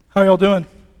How y'all doing?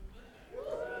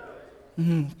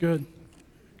 Good,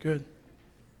 good.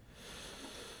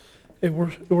 Hey,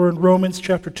 we're in Romans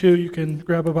chapter 2. You can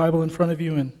grab a Bible in front of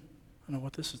you, and I don't know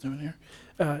what this is doing here.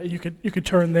 You could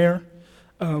turn there.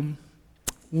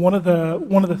 One of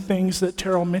the things that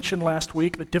Terrell mentioned last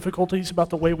week, the difficulties about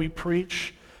the way we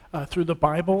preach through the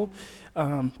Bible.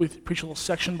 We preach a little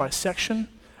section by section.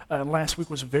 Last week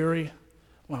was it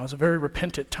was a very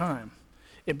repentant time.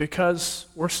 And because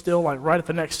we're still right at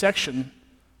the next section,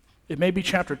 it may be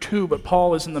chapter 2, but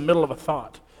Paul is in the middle of a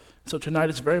thought. So tonight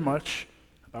is very much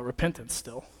about repentance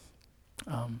still.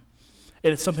 And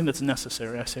it's something that's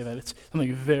necessary. I say that. It's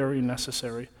something very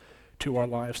necessary to our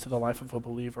lives, to the life of a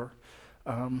believer.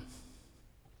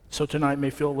 So tonight may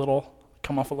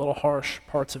come off a little harsh,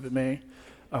 parts of it may,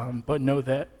 but know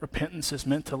that repentance is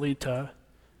meant to lead to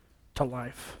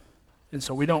life. And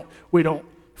so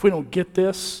if we don't get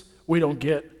this, we don't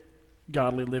get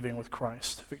godly living with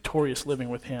Christ, victorious living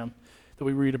with Him that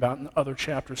we read about in other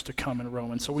chapters to come in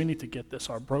Romans. So we need to get this,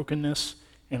 our brokenness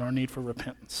and our need for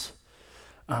repentance.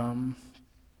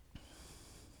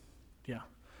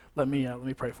 Let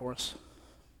me pray for us.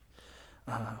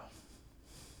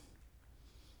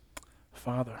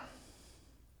 Father,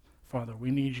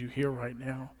 we need you here right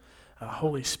now.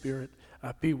 Holy Spirit,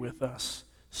 be with us.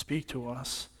 Speak to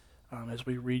us as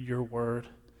we read your word,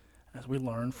 as we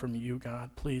learn from you, God.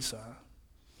 Please,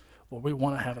 Lord, we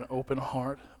want to have an open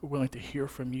heart. We're willing to hear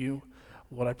from you.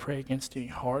 Lord, I pray against any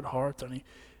hard hearts, any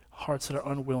hearts that are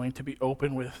unwilling to be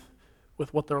open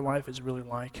with what their life is really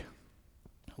like.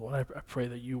 Lord, I pray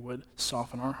that you would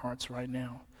soften our hearts right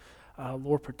now.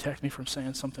 Lord, protect me from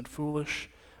saying something foolish.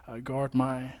 Guard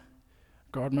my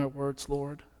words,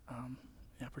 Lord.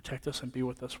 Protect us and be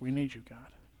with us. We need you,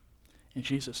 God. In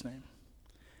Jesus' name,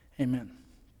 amen.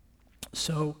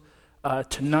 So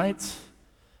tonight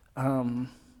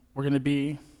we're going to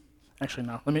be. Actually,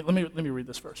 no. Let me read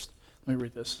this first. Let me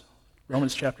read this.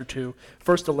 Romans chapter 2,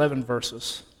 first 11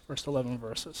 verses.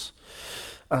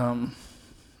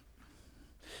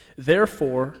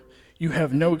 Therefore, you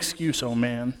have no excuse, O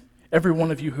man, every one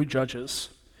of you who judges.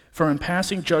 For in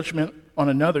passing judgment on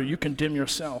another, you condemn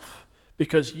yourself,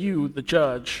 because you, the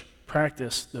judge,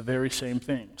 practice the very same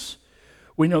things.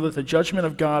 We know that the judgment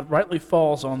of God rightly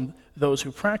falls on those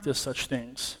who practice such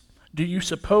things. Do you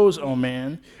suppose, O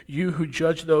man, you who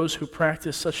judge those who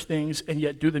practice such things and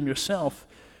yet do them yourself,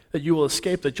 that you will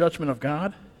escape the judgment of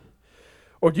God?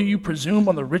 Or do you presume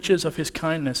on the riches of his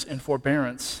kindness and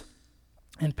forbearance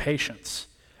and patience,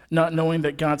 not knowing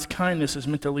that God's kindness is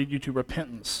meant to lead you to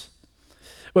repentance?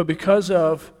 But because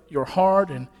of your hard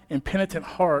and impenitent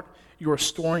heart, you are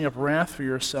storing up wrath for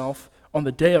yourself on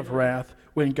the day of wrath,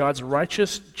 when God's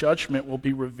righteous judgment will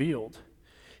be revealed.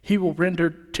 He will render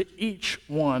to each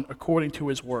one according to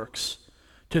his works.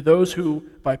 To those who,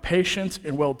 by patience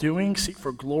and well-doing, seek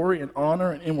for glory and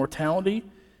honor and immortality,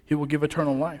 he will give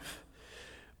eternal life.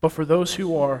 But for those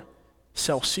who are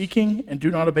self-seeking and do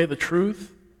not obey the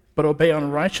truth, but obey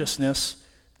unrighteousness,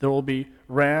 there will be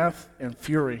wrath and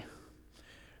fury.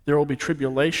 There will be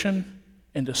tribulation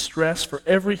and distress for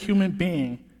every human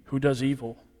being who does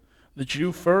evil, the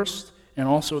Jew first and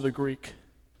also the Greek.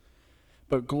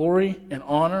 But glory and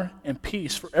honor and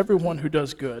peace for everyone who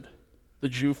does good, the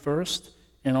Jew first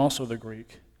and also the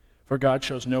Greek, for God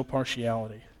shows no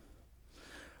partiality.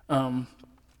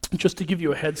 Just to give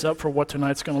you a heads up for what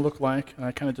tonight's going to look like, and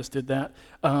I kind of just did that,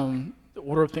 the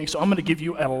order of things. So I'm going to give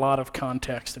you a lot of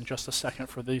context in just a second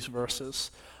for these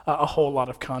verses, a whole lot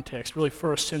of context. Really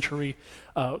first century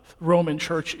Roman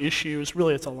church issues.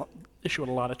 Really it's an issue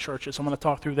with a lot of churches. I'm going to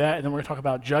talk through that, and then we're going to talk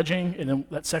about judging, and then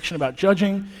that section about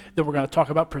judging. Then we're going to talk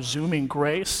about presuming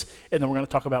grace, and then we're going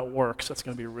to talk about works. That's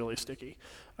going to be really sticky.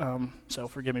 So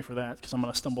forgive me for that, because I'm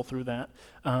going to stumble through that.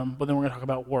 But then we're going to talk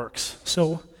about works.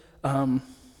 So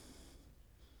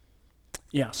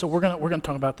so we're gonna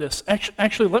talk about this.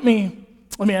 Actually, let me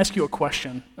ask you a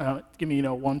question. Give me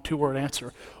 1 2-word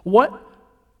answer. What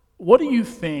do you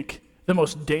think the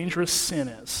most dangerous sin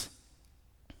is?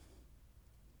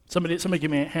 Somebody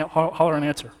give me holler an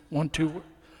answer. 1 2.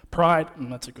 Pride.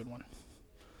 That's a good one.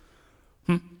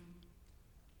 Did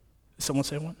someone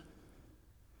say one?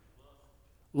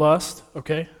 Lust.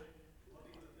 Okay.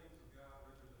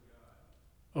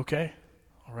 Okay.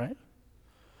 All right.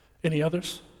 Any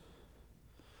others?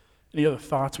 Any other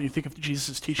thoughts when you think of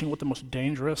Jesus' teaching? What the most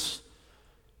dangerous?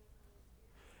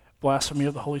 Blasphemy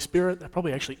of the Holy Spirit? That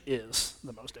probably actually is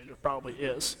the most dangerous. Probably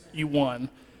is. You won.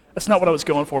 That's not what I was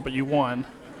going for, but you won.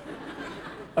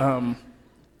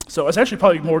 So it's actually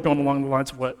probably more going along the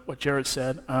lines of what Jared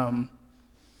said.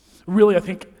 Really, I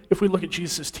think if we look at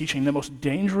Jesus' teaching, the most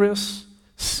dangerous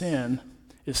sin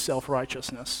is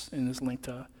self-righteousness and is linked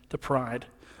to pride.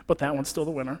 But that one's still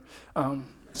the winner. I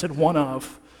said one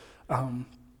of.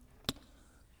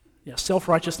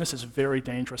 Self-righteousness is very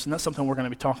dangerous, and that's something we're going to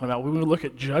be talking about. When we look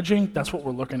at judging, that's what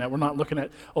we're looking at. We're not looking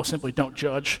at, simply don't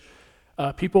judge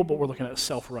people, but we're looking at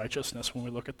self-righteousness when we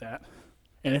look at that.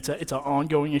 And it's an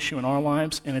ongoing issue in our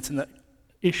lives, and it's an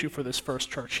issue for this first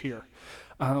church here.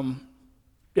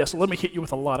 So let me hit you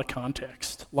with a lot of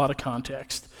context.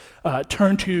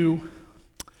 Turn to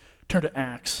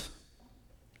Acts.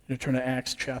 Turn to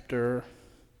Acts chapter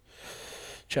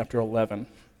 11.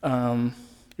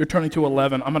 You're turning to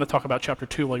 11. I'm going to talk about chapter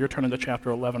 2 while you're turning to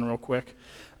chapter 11 real quick.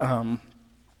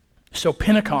 So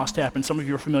Pentecost happened. Some of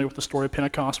you are familiar with the story of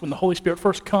Pentecost. When the Holy Spirit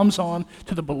first comes on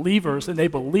to the believers and they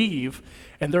believe,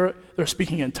 and they're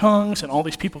speaking in tongues, and all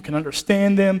these people can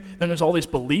understand them. Then there's all these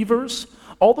believers.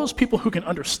 All those people who can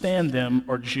understand them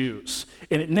are Jews.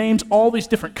 And it names all these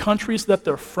different countries that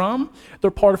they're from.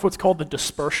 They're part of what's called the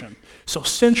dispersion. So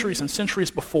centuries and centuries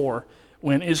before,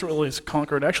 when Israel is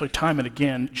conquered, actually time and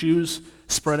again, Jews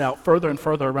spread out further and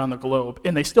further around the globe.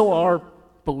 And they still are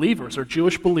believers, they're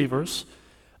Jewish believers.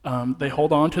 They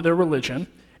hold on to their religion.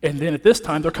 And then at this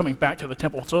time, they're coming back to the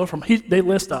temple. So they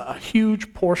list a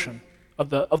huge portion of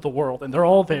the world. And they're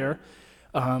all there.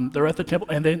 They're at the temple.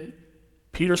 And then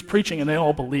Peter's preaching, and they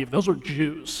all believe. Those are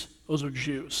Jews.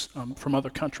 From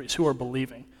other countries who are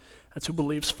believing. That's who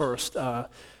believes first.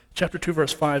 Chapter 2,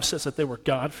 verse 5 says that they were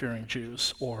God-fearing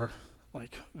Jews, or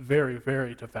like very,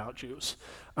 very devout Jews.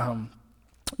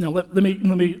 Now let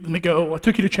me go. I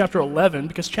took you to chapter 11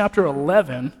 because chapter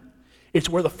 11 is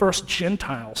where the first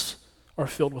Gentiles are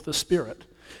filled with the Spirit.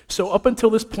 So up until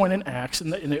this point in Acts, in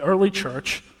the early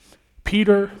church,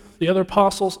 Peter, the other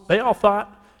apostles, they all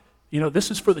thought, this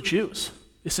is for the Jews.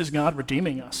 This is God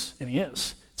redeeming us, and He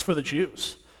is. It's for the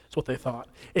Jews. That's what they thought.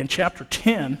 In chapter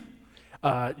 10,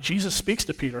 Jesus speaks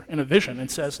to Peter in a vision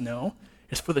and says, no,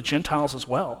 it's for the Gentiles as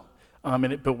well.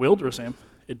 And it bewilders him.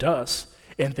 It does.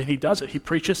 And then he does it. He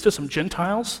preaches to some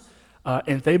Gentiles,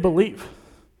 and they believe.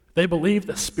 They believe,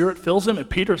 the Spirit fills them, and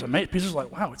Peter's amazed. Peter's like,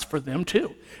 wow, it's for them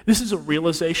too. This is a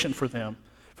realization for them,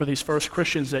 for these first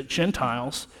Christians, that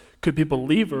Gentiles could be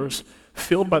believers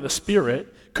filled by the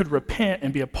Spirit, could repent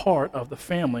and be a part of the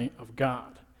family of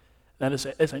God. That is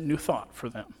a new thought for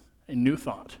them, a new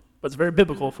thought. But it's very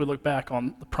biblical if we look back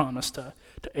on the promise to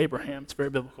Abraham. It's very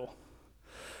biblical.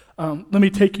 Let me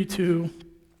take you to,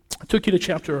 I took you to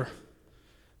chapter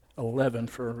 11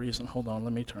 for a reason. Hold on,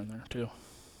 let me turn there too.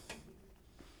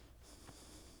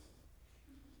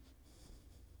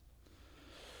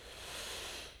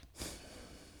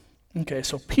 Okay,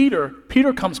 so Peter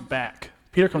comes back.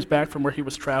 Peter comes back from where he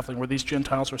was traveling, where these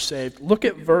Gentiles are saved. I want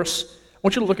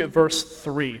you to look at verse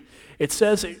 3. It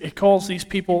says, it calls these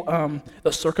people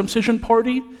the circumcision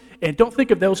party, and don't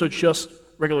think of those as just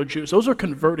regular Jews. Those are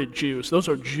converted Jews. Those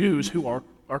are Jews who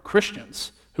are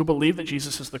Christians, who believe that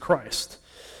Jesus is the Christ.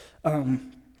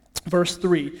 Verse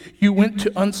 3, you went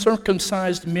to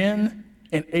uncircumcised men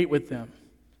and ate with them.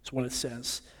 That's what it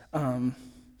says.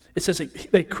 It says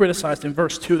they criticized him.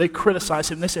 Verse 2, they criticized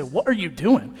him. They said, what are you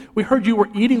doing? We heard you were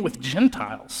eating with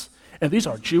Gentiles. And these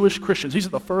are Jewish Christians. These are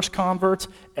the first converts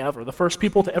ever, the first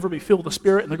people to ever be filled with the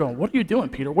Spirit. And they're going, what are you doing,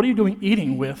 Peter? What are you doing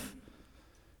eating with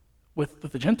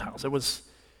the Gentiles? It was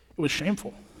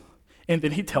shameful. And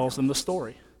then he tells them the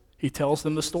story.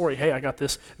 Hey, I got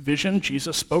this vision.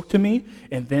 Jesus spoke to me.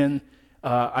 And then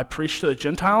I preached to the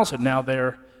Gentiles. And now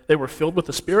they were filled with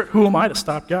the Spirit. Who am I to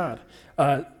stop God?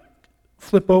 I'm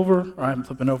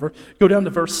flipping over. Go down to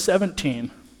verse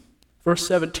 17. Verse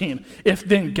 17, if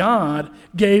then God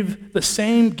gave the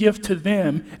same gift to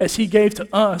them as He gave to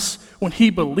us when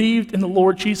He believed in the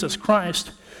Lord Jesus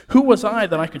Christ, who was I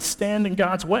that I could stand in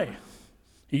God's way?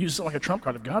 He uses it like a trump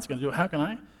card. If God's going to do it, how can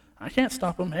I? I can't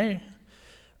stop Him. Hey.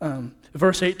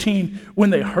 Verse 18, when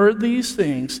they heard these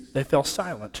things, they fell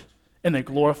silent, and they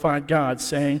glorified God,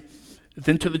 saying,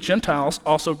 then to the Gentiles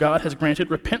also God has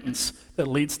granted repentance that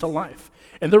leads to life.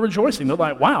 And they're rejoicing. They're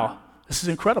like, wow. This is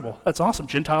incredible. That's awesome.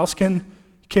 Gentiles can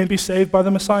be saved by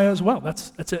the Messiah as well.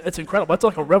 That's incredible. That's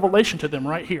like a revelation to them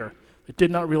right here. They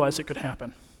did not realize it could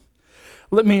happen.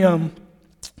 Let me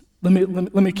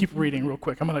keep reading real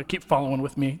quick. I'm going to keep following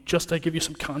with me just to give you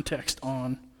some context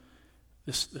on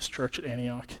this church at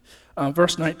Antioch.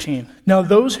 Verse 19. Now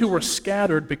those who were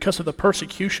scattered because of the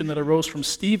persecution that arose from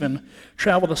Stephen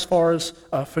traveled as far as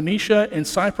Phoenicia and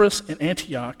Cyprus and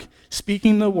Antioch,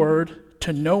 speaking the word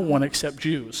to no one except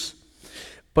Jews.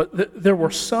 But there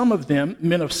were some of them,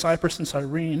 men of Cyprus and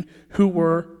Cyrene, who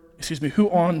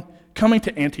on coming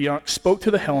to Antioch spoke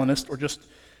to the Hellenists, or just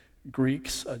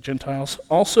Greeks, Gentiles,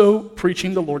 also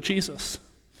preaching the Lord Jesus.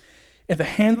 And the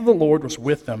hand of the Lord was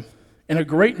with them, and a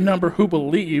great number who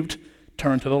believed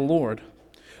turned to the Lord.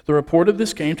 The report of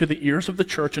this came to the ears of the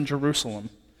church in Jerusalem,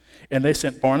 and they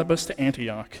sent Barnabas to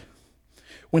Antioch.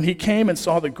 When he came and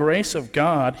saw the grace of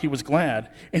God, he was glad,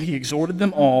 and he exhorted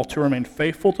them all to remain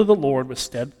faithful to the Lord with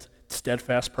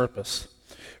steadfast purpose.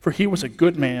 For he was a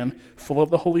good man, full of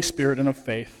the Holy Spirit and of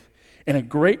faith, and a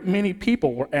great many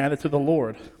people were added to the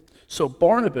Lord. So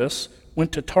Barnabas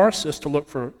went to Tarsus to look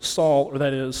for Saul, or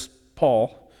that is,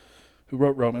 Paul, who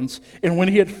wrote Romans. And when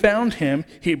he had found him,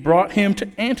 he brought him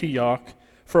to Antioch.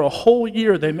 For a whole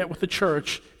year they met with the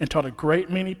church and taught a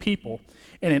great many people.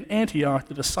 And in Antioch,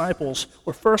 the disciples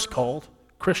were first called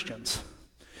Christians.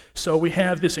 So we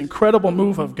have this incredible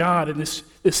move of God in this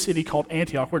city called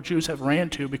Antioch, where Jews have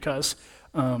ran to because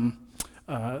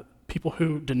people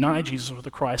who deny Jesus or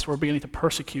the Christ were beginning to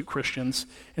persecute Christians.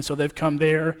 And so they've come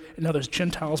there, and now there's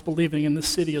Gentiles believing in this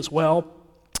city as well.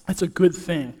 It's a good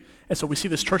thing. And so we see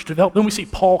this church develop. Then we see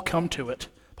Paul come to it.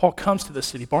 Paul comes to the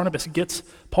city. Barnabas gets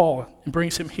Paul and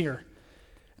brings him here.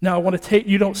 Now, I want to take,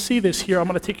 you don't see this here, I'm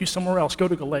going to take you somewhere else. Go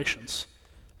to Galatians.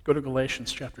 Go to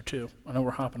Galatians chapter 2. I know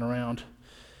we're hopping around.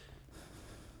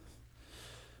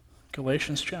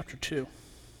 Galatians chapter 2.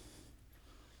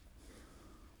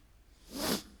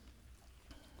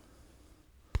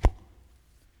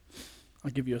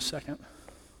 I'll give you a second.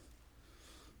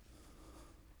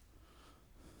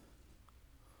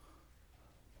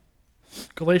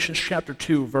 Galatians chapter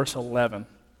 2, verse 11.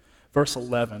 Verse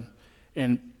 11.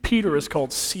 And Peter is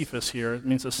called Cephas here. It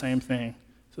means the same thing.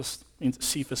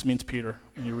 Cephas means Peter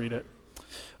when you read it.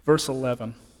 Verse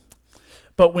 11.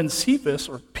 But when Cephas,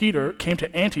 or Peter, came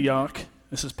to Antioch,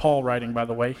 this is Paul writing, by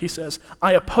the way, he says,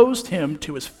 I opposed him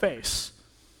to his face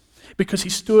because he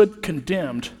stood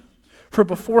condemned. For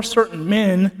before certain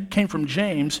men came from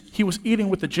James, he was eating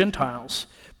with the Gentiles.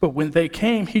 But when they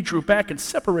came, he drew back and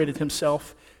separated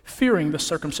himself, fearing the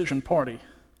circumcision party.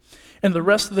 And the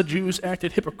rest of the Jews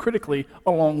acted hypocritically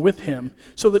along with him,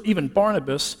 so that even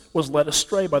Barnabas was led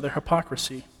astray by their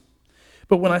hypocrisy.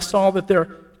 But when I saw that their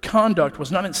conduct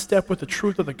was not in step with the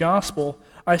truth of the gospel,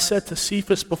 I said to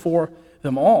Cephas before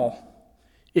them all,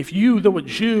 if you, though a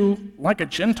Jew, like a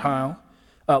Gentile,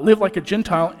 live like a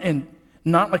Gentile and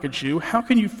not like a Jew, how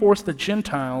can you force the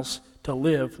Gentiles to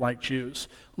live like Jews?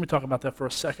 Let me talk about that for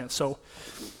a second. So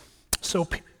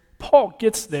Paul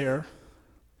gets there,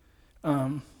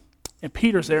 and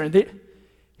Peter's there, and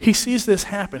he sees this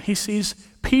happen. He sees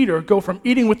Peter go from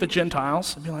eating with the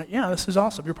Gentiles and be like, yeah, this is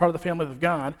awesome. You're part of the family of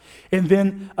God. And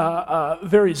then a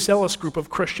very zealous group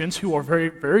of Christians who are very,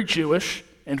 very Jewish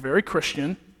and very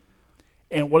Christian.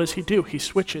 And what does he do? He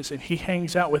switches and he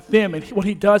hangs out with them. And what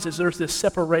he does is there's this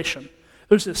separation.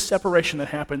 There's this separation that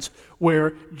happens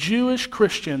where Jewish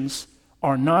Christians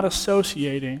are not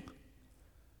associating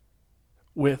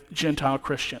with Gentile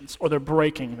Christians, or they're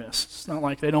breaking this. It's not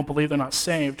like they don't believe they're not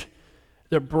saved.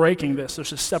 They're breaking this.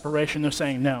 There's a separation. They're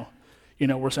saying, no,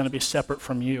 we're going to be separate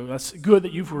from you. That's good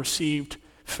that you've received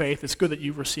faith. It's good that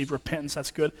you've received repentance. That's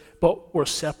good, but we're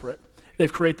separate.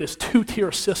 They've created this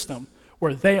two-tier system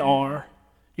where they are,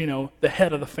 the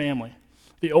head of the family,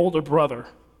 the older brother,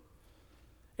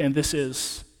 and this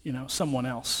is, someone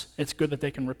else. It's good that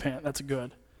they can repent. That's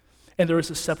good. And there is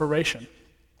a separation.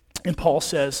 And Paul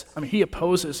says, he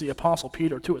opposes the Apostle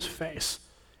Peter to his face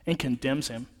and condemns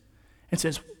him and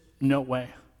says, no way.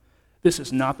 This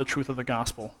is not the truth of the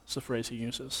gospel. It's the phrase he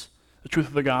uses. The truth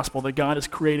of the gospel, that God is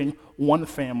creating one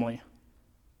family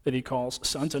that he calls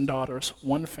sons and daughters,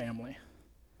 one family,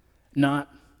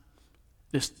 not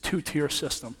this two-tier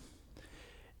system.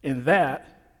 And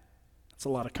that's a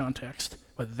lot of context,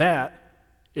 but that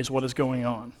is what is going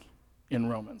on in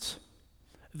Romans.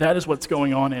 That is what's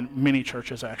going on in many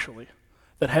churches, actually,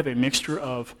 that have a mixture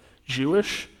of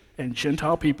Jewish and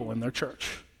Gentile people in their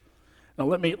church. Now,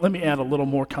 let me add a little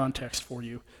more context for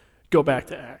you. Go back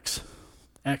to Acts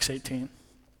 18.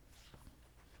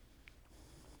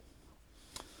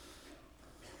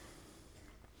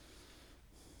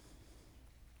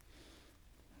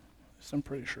 I'm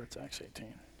pretty sure it's Acts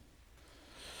 18.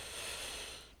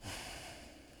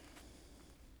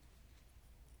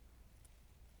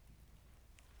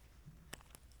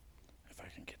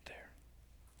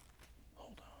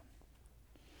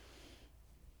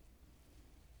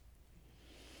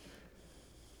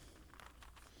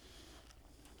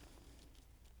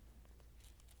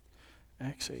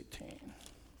 Acts 18.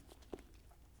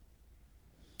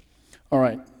 All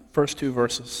right, first two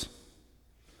verses.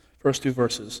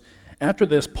 After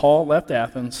this, Paul left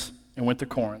Athens and went to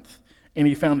Corinth, and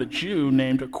he found a Jew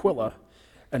named Aquila,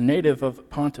 a native of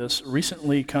Pontus,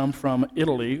 recently come from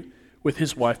Italy with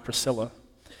his wife Priscilla.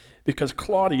 because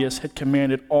Claudius had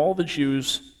commanded all the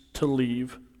Jews to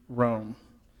leave Rome.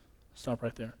 Stop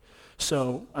right there.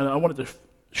 So I wanted to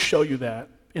show you that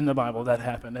in the Bible that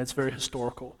happened. It's very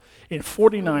historical. In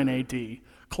 49 AD,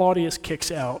 Claudius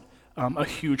kicks out a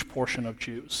huge portion of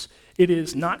Jews. It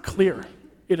is not clear.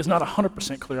 It is not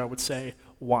 100% clear, I would say,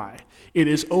 why. It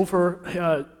is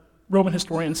over, Roman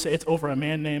historians say it's over a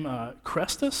man named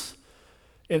Chrestus.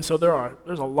 And so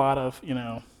there's a lot of,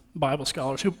 Bible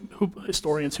scholars,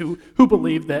 historians who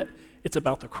believe that it's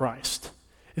about the Christ.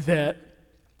 That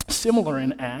similar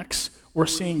in Acts, we're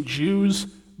seeing Jews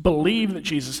believe that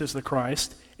Jesus is the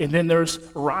Christ, and then there's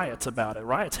riots about it.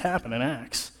 Riots happen in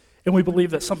Acts. And we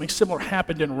believe that something similar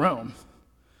happened in Rome,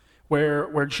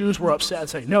 where Jews were upset and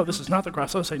say, no, this is not the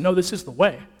Christ. Others say, no, this is the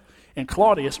way. And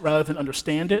Claudius, rather than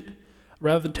understand it,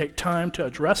 rather than take time to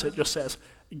address it, just says,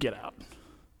 get out.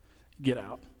 Get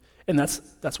out. And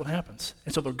that's what happens.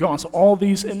 And so they're gone. So all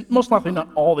these, and most likely not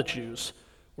all the Jews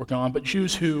were gone, but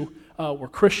Jews who were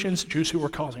Christians, Jews who were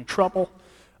causing trouble,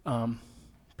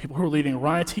 people who were leading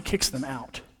riots, he kicks them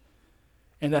out.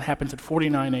 And that happens in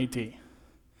 49 AD.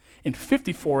 In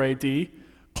 54 AD,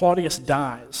 Claudius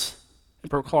dies.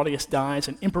 Emperor Claudius dies,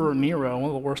 and Emperor Nero, one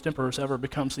of the worst emperors ever,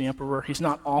 becomes the emperor. He's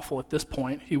not awful at this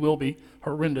point. He will be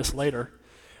horrendous later.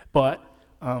 But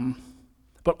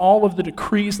all of the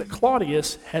decrees that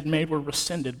Claudius had made were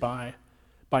rescinded by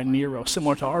Nero,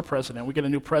 similar to our president. We get a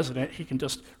new president, he can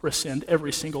just rescind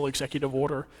every single executive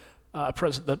order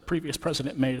the previous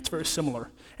president made. It's very similar.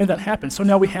 And that happens. So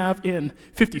now we have in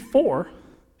 54,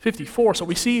 so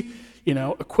we see,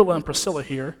 Aquila and Priscilla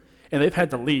here, and they've had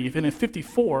to leave. And in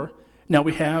 54, now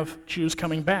we have Jews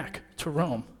coming back to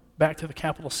Rome, back to the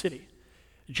capital city.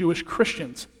 Jewish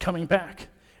Christians coming back.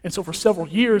 And so for several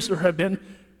years, there have been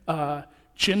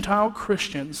Gentile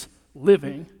Christians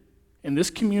living in this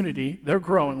community. They're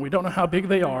growing. We don't know how big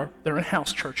they are. They're in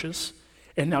house churches.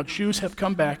 And now Jews have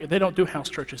come back, and they don't do house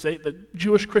churches. The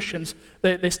Jewish Christians,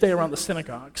 they stay around the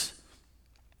synagogues.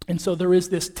 And so there is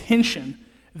this tension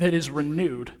that is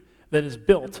renewed, that is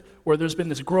built, where there's been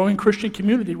this growing Christian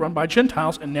community run by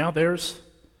Gentiles, and now there's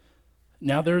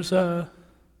a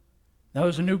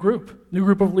new group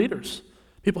of leaders,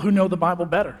 people who know the Bible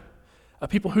better,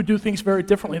 people who do things very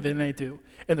differently than they do.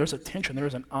 And there's a tension. There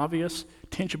is an obvious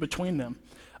tension between them.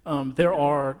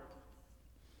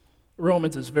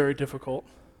 Romans is very difficult.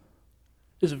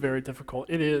 It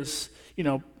is,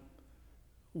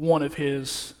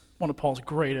 one of Paul's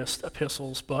greatest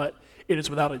epistles, but it is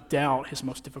without a doubt his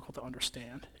most difficult to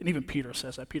understand. And even Peter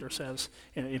says that. Peter says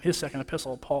in his second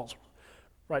epistle, Paul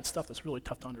writes stuff that's really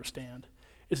tough to understand.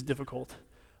 It's difficult.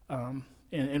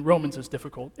 And Romans is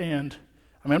difficult. And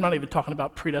I'm not even talking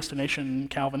about predestination,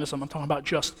 Calvinism. I'm talking about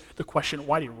just the question,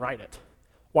 why do you write it?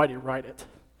 Why do you write it?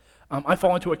 I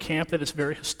fall into a camp that is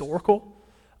very historical,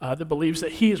 that believes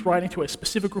that he is writing to a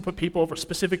specific group of people over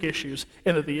specific issues,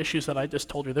 and that the issues that I just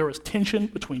told you, there is tension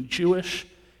between Jewish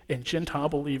and Gentile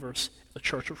believers in the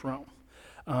Church of Rome.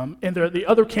 And the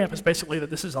other camp is basically that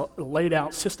this is a laid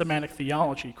out systematic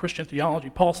theology, Christian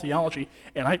theology, Paul's theology,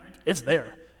 and it's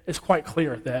there. It's quite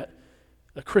clear that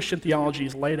the Christian theology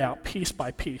is laid out piece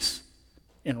by piece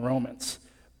in Romans.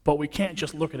 But we can't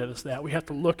just look at it as that. We have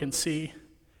to look and see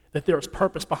that there is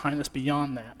purpose behind this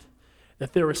beyond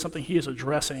that there is something he is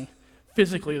addressing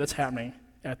physically that's happening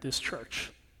at this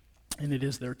church, and it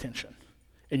is their tension.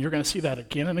 And you're going to see that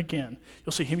again and again.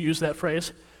 You'll see him use that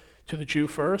phrase to the Jew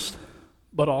first,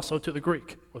 but also to the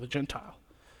Greek or the Gentile,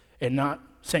 and not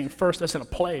saying first as in a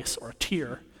place or a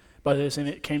tier, but as in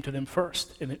it came to them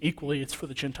first, and then equally it's for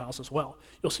the Gentiles as well.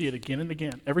 You'll see it again and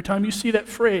again. Every time you see that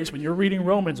phrase when you're reading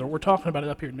Romans or we're talking about it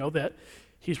up here, know that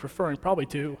he's referring probably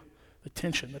to the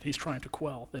tension that he's trying to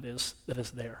quell that is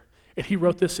there. And he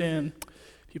wrote this in,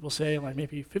 people say, like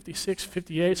maybe 56,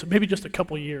 58, so maybe just a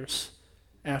couple years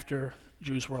after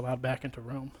Jews were allowed back into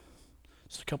Rome.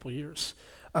 Just a couple years.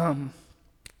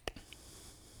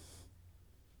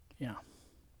 Yeah.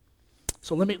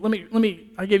 So let me,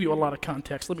 I gave you a lot of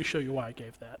context. Let me show you why I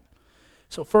gave that.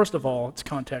 So first of all, it's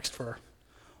context for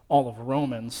all of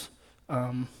Romans,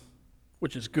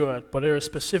 which is good, but there are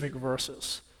specific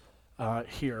verses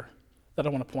here that I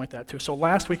want to point that to. So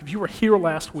last week, if you were here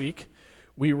last week,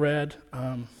 we read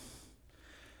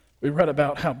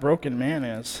about how broken man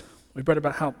is. We read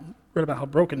about how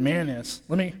broken man is.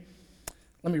 Let me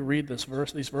read these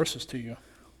verses to you.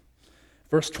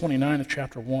 Verse 29 of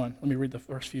chapter 1. Let me read the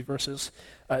first few verses.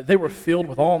 They were filled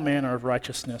with all manner of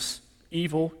righteousness,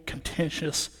 evil,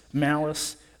 contentious,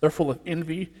 malice. They're full of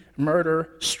envy,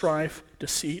 murder, strife,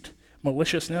 deceit,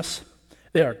 maliciousness.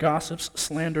 They are gossips,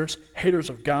 slanderers, haters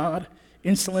of God,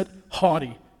 insolent,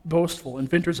 haughty, boastful,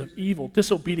 inventors of evil,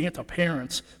 disobedient to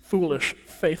parents, foolish,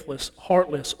 faithless,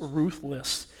 heartless,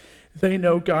 ruthless. They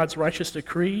know God's righteous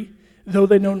decree, though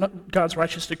they know God's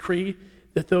righteous decree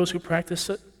that those who practice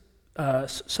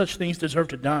such things deserve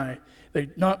to die. They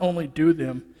not only do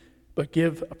them, but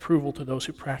give approval to those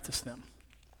who practice them.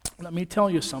 Let me tell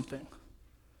you something.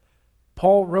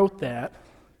 Paul wrote that.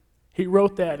 He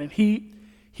wrote that, and he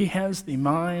has the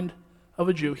mind of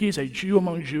a Jew. He's a Jew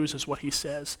among Jews, is what he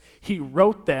says. He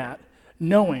wrote that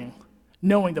knowing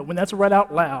that when that's read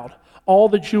out loud, all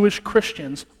the Jewish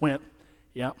Christians went,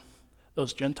 yeah,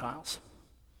 those Gentiles,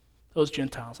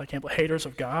 I can't believe, haters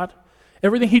of God.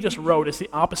 Everything he just wrote is the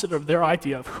opposite of their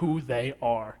idea of who they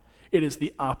are. It is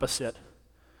the opposite.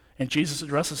 And Jesus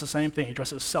addresses the same thing. He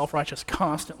addresses self-righteous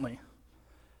constantly.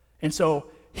 And so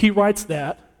he writes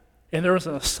that, and there is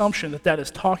an assumption that that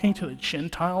is talking to the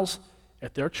Gentiles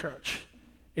at their church.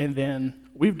 And then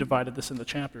we've divided this into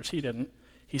chapters. He didn't.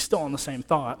 He's still on the same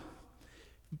thought.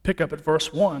 Pick up at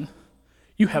verse 1.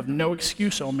 You have no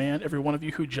excuse, O man, every one of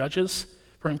you who judges,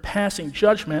 for in passing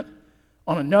judgment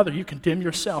on another, you condemn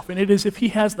yourself. And it is if he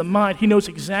has the mind, he knows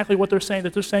exactly what they're saying,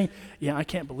 that they're saying, yeah, I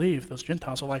can't believe those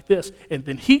Gentiles are like this. And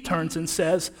then he turns and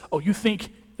says, oh, you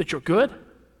think that you're good?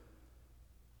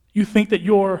 You think that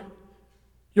you're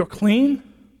clean?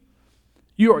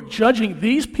 You are judging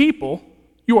these people.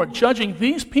 You are judging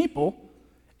these people,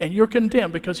 and you're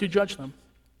condemned because you judge them.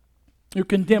 You're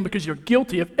condemned because you're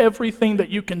guilty of everything that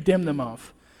you condemn them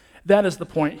of. That is the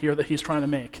point here that he's trying to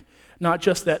make. Not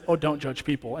just that, oh, don't judge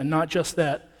people, and not just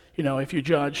that, if you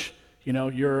judge,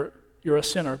 you're a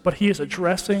sinner. But he is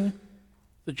addressing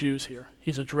the Jews here.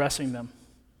 He's addressing them,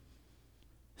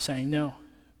 saying, no,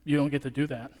 you don't get to do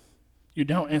that. You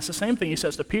don't. And it's the same thing he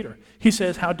says to Peter. He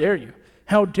says, how dare you?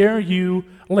 How dare you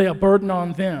lay a burden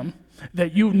on them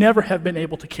that you never have been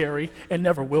able to carry and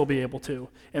never will be able to?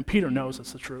 And Peter knows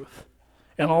it's the truth.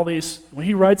 And all these, when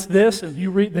he writes this and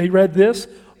they read this,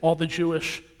 all the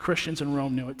Jewish Christians in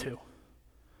Rome knew it too.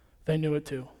 They knew it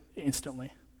too,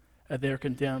 instantly. They're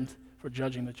condemned for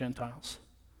judging the Gentiles.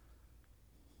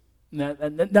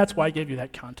 And that's why I gave you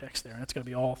that context there. And it's going to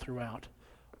be all throughout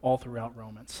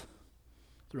Romans.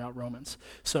 Throughout Romans.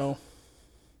 So,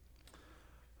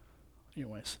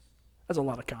 anyways, that's a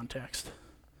lot of context.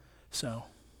 So,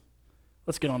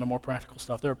 let's get on to more practical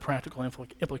stuff. There are practical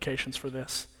implications for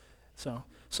this. So,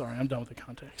 sorry, I'm done with the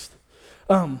context.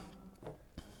 Not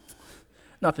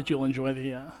that you'll enjoy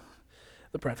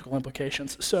the practical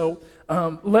implications. So,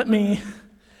 let me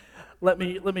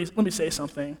say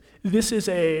something. This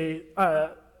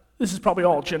is probably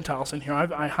all Gentiles in here.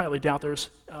 I highly doubt there's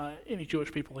any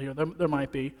Jewish people here. There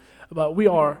might be, but we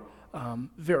are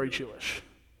very Jewish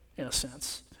in a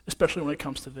sense, especially when it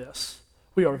comes to this.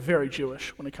 We are very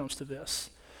Jewish when it comes to this.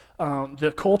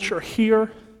 The culture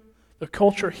here,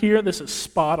 this is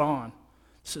spot on.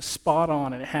 This is spot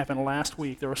on, and it happened last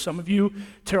week. There were some of you,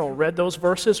 Terrell, read those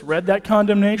verses, read that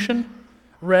condemnation,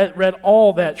 read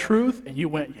all that truth, and you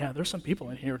went, yeah, there's some people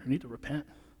in here who need to repent.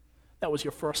 That was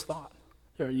your first thought.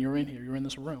 You're in here, you're in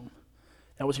this room.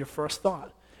 That was your first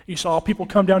thought. You saw people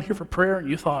come down here for prayer, and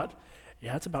you thought,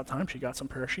 yeah, it's about time she got some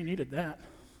prayer. She needed that.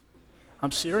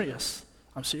 I'm serious.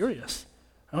 I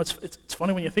know it's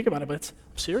funny when you think about it, but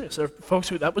I'm serious. There are folks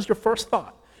that was your first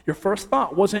thought. Your first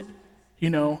thought wasn't,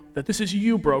 that this is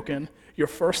you broken. Your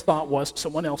first thought was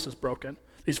someone else is broken.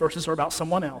 These verses are about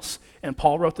someone else. And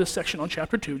Paul wrote this section on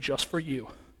chapter 2 just for you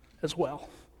as well.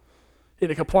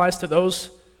 It applies to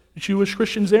those Jewish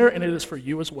Christians there, and it is for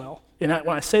you as well. And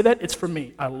when I say that, it's for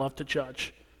me. I love to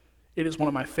judge. It is one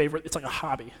of my favorite. It's like a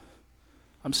hobby.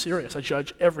 I'm serious. I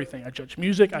judge everything. I judge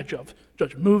music. I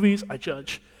judge movies. I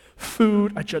judge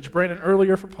food. I judge Brandon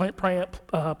earlier for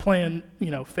playing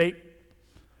fake,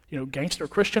 gangster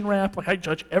Christian rap. Like, I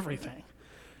judge everything.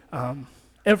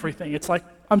 Everything. It's like,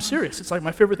 I'm serious. It's like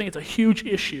my favorite thing. It's a huge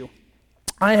issue.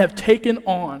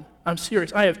 I'm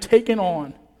serious. I have taken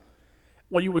on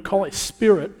what you would call a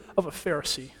spirit of a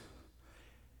Pharisee.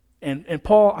 And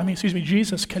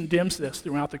Jesus condemns this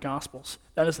throughout the Gospels.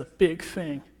 That is the big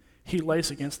thing he lays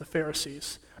against the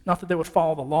Pharisees. Not that they would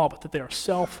follow the law, but that they are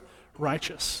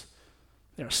self-righteous.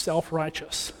 They are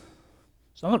self-righteous.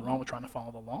 There's nothing wrong with trying to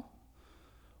follow the law.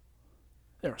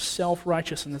 They are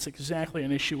self-righteous, and that's exactly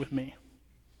an issue with me.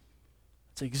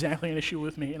 It's exactly an issue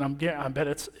with me, and I bet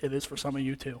it is for some of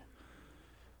you too.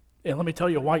 And let me tell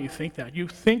you why you think that. You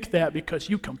think that because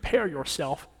you compare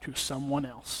yourself to someone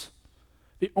else.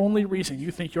 The only reason you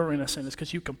think you're innocent is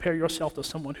because you compare yourself to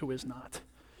someone who is not.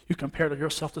 You compare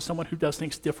yourself to someone who does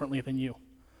things differently than you.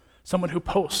 Someone who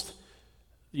posts,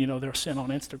 their sin on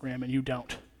Instagram and you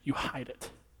don't. You hide it.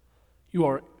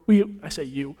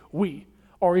 We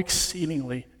are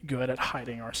exceedingly good at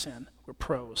hiding our sin. We're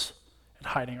pros at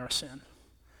hiding our sin.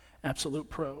 Absolute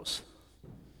pros.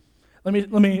 Let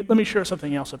me share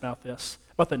something else about this,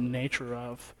 about the nature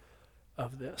of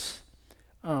this.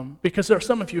 Because there are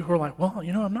some of you who are like, well,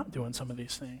 I'm not doing some of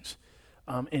these things.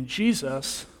 And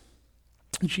Jesus,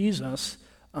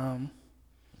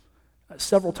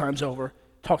 several times over,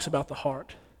 talks about the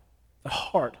heart. The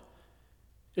heart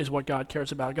is what God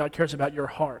cares about. God cares about your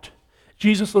heart.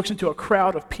 Jesus looks into a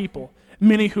crowd of people,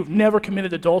 many who've never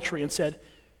committed adultery, and said,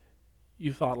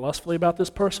 you thought lustfully about this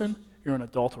person? You're an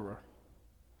adulterer.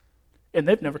 And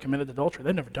they've never committed adultery.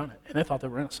 They've never done it. And they thought they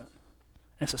were innocent.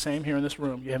 And it's the same here in this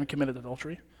room. You haven't committed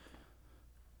adultery.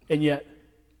 And yet,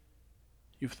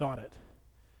 you've thought it.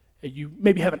 And you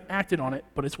maybe haven't acted on it,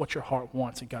 but it's what your heart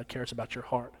wants, and God cares about your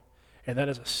heart. And that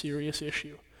is a serious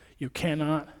issue. You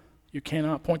cannot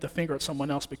point the finger at someone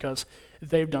else because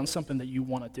they've done something that you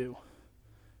want to do,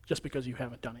 just because you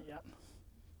haven't done it yet.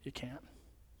 You can't.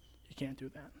 You can't do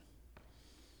that.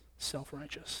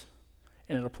 Self-righteous.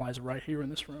 And it applies right here in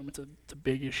this room. It's a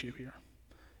big issue here.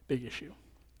 Big issue.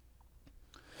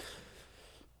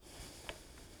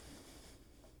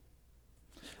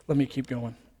 Let me keep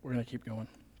going. We're going to keep going.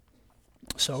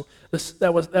 So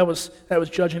that was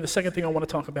judging. The second thing I want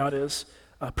to talk about is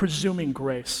presuming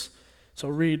grace. So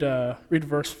read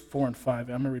verse 4 and 5. I'm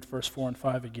going to read verse 4 and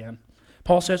 5 again.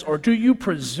 Paul says, or do you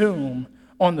presume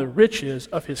on the riches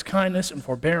of his kindness and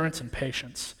forbearance and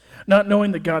patience, not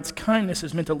knowing that God's kindness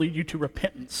is meant to lead you to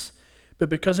repentance, but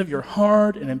because of your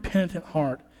hard and impenitent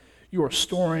heart, you are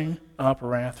storing up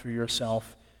wrath for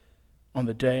yourself on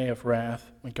the day of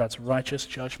wrath when God's righteous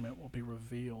judgment will be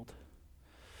revealed.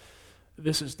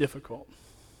 This is difficult.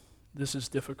 This is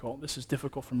difficult. This is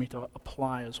difficult for me to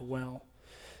apply as well,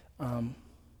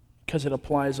 because it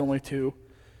applies only to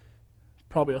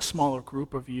probably a smaller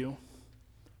group of you.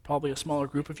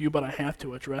 But I have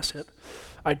to address it.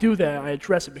 I do that. I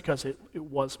address it because it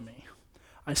was me.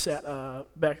 I sat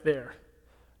back there,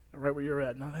 right where you're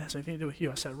at. Now that has anything to do with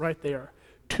you. I sat right there.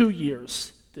 2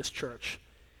 years, this church.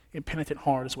 Impenitent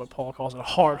heart is what Paul calls it. A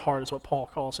hard heart is what Paul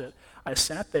calls it. I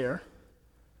sat there,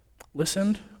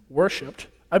 listened, worshiped.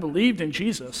 I believed in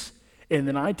Jesus, and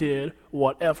then I did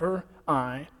whatever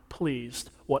I pleased,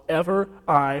 whatever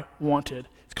I wanted.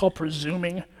 It's called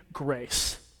presuming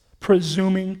grace.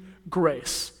 Presuming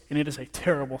grace. And it is a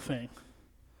terrible thing.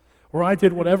 Where I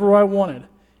did whatever I wanted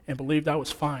and believed I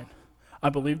was fine. I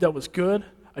believed I was good.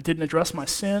 I didn't address my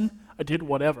sin. I did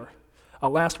whatever.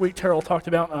 Last week, Terrell talked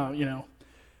about,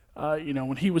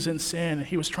 when he was in sin and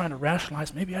he was trying to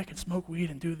rationalize, maybe I could smoke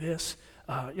weed and do this.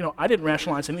 I didn't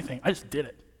rationalize anything. I just did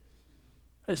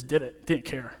it. Didn't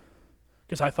care.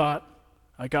 Because I thought,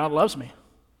 God loves me,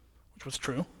 which was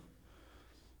true.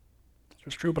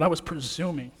 But I was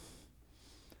presuming.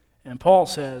 And Paul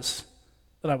says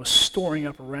that I was storing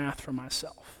up wrath for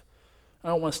myself. I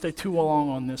don't want to stay too long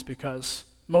on this because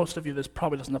most of you, this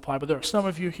probably doesn't apply, but there are some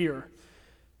of you here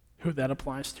who that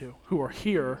applies to, who are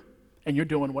here and you're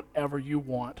doing whatever you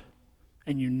want,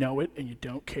 and you know it and you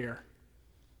don't care.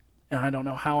 And I don't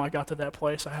know how I got to that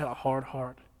place. I had a hard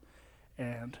heart,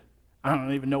 and I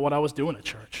don't even know what I was doing at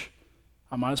church.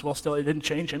 I might as well still, it didn't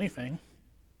change anything.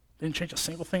 It didn't change a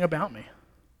single thing about me.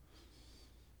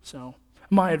 So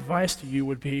my advice to you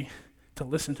would be to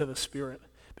listen to the Spirit,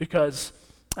 because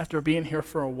after being here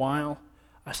for a while,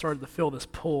 I started to feel this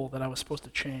pull that I was supposed to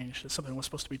change, that something was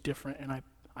supposed to be different, and I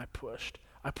pushed.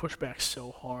 I pushed back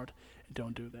so hard. And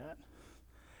don't do that.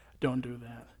 Don't do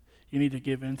that. You need to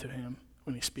give in to him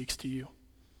when he speaks to you.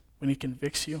 When he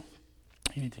convicts you,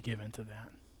 you need to give in to that.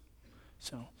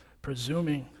 So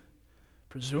presuming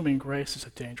grace is a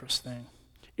dangerous thing.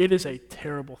 It is a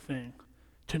terrible thing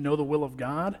to know the will of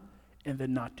God and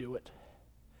then not do it.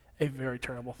 A very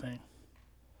terrible thing.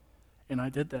 And I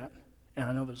did that. And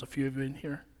I know there's a few of you in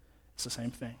here. It's the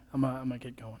same thing. I'm gonna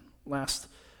get going. Last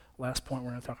point we're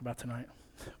going to talk about tonight,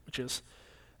 which is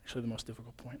actually the most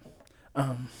difficult point.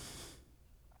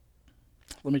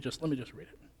 Let me just read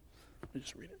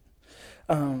it.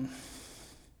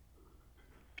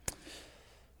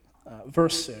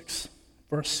 Verse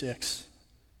 6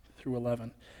 through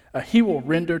 11. He will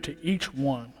render to each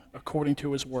one according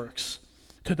to his works.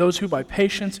 To those who by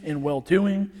patience in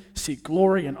well-doing seek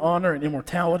glory and honor and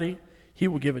immortality, he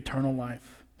will give eternal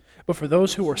life. But for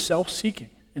those who are self-seeking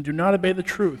and do not obey the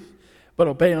truth, but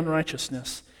obey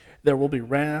unrighteousness, there will be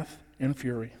wrath and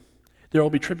fury. There will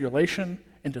be tribulation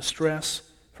and distress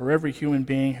for every human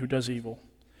being who does evil,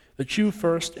 the Jew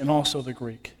first and also the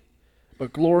Greek,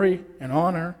 but glory and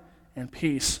honor and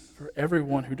peace for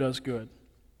everyone who does good,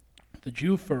 the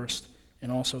Jew first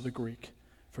and also the Greek,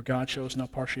 for God shows no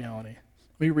partiality.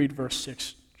 Let Let me read verse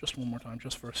 6 just one more time,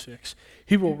 just verse 6.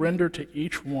 He will render to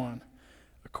each one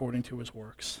according to his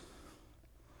works.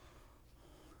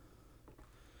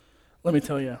 Let me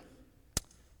tell you,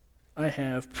 I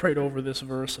have prayed over this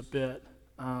verse a bit.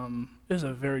 It is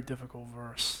a very difficult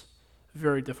verse,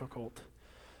 very difficult.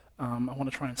 I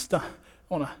want to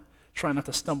try not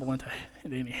to stumble into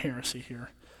any heresy here.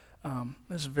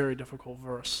 This is a very difficult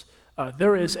verse.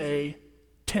 There is a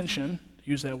tension,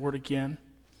 to use that word again,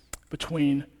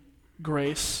 between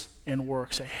grace and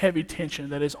works, a heavy tension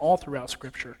that is all throughout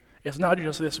Scripture. It's not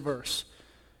just this verse.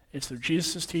 It's through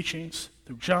Jesus' teachings,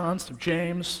 through John's, through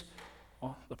James,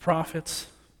 the prophets,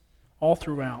 all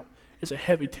throughout. It's a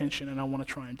heavy tension, and I want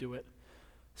to try and do it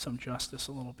some justice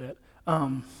a little bit.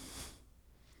 Hold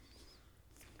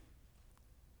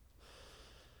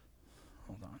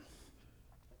on.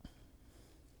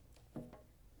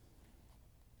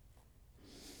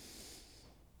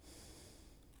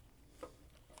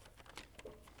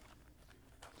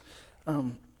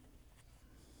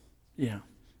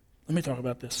 Let me talk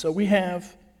about this. So we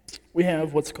have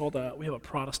what's called a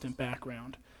Protestant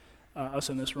background, us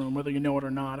in this room, whether you know it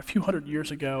or not. A few hundred years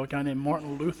ago, a guy named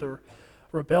Martin Luther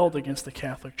rebelled against the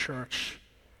Catholic Church,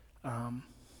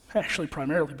 actually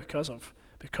primarily because of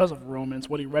Romans,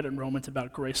 what he read in Romans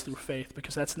about grace through faith,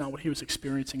 because that's not what he was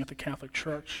experiencing at the Catholic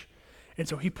Church. And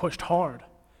so he pushed hard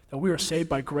that we are saved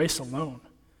by grace alone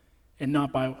and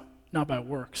not by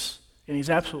works. And he's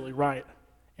absolutely right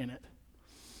in it.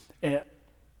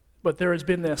 But there's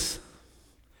been this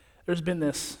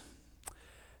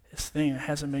thing that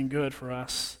hasn't been good for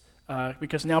us,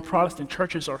 because now Protestant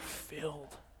churches are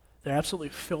filled. They're absolutely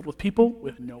filled with people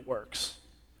with no works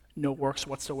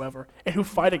whatsoever, and who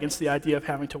fight against the idea of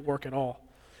having to work at all.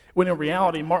 When in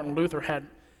reality, Martin Luther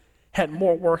had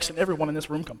more works than everyone in this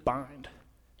room combined.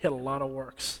 He had a lot of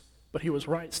works, but he was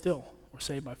right still. We're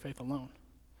saved by faith alone.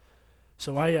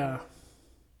 So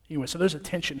so there's a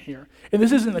tension here. And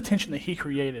this isn't the tension that he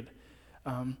created.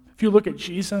 If you look at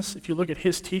Jesus, if you look at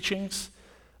his teachings,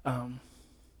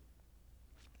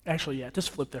 just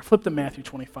flip there. Flip to Matthew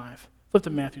 25. Flip to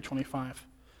Matthew 25.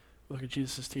 Look at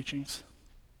Jesus' teachings.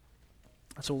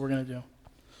 That's what we're going to do.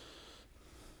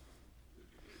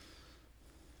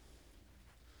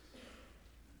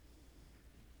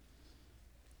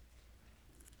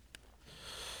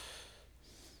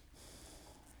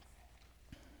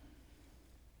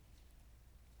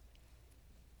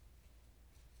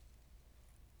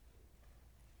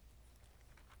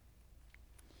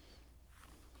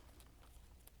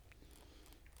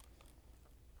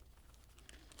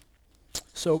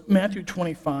 So Matthew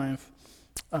 25,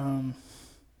 we're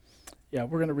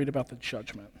going to read about the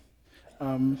judgment.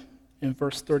 In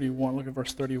verse 31, look at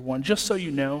verse 31. Just so you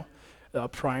know,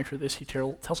 prior to this, he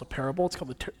tells a parable. It's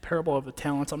called the parable of the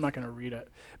talents. I'm not going to read it.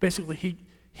 Basically,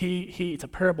 it's a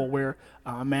parable where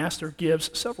a master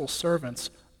gives several servants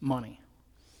money.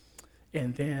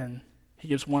 And then he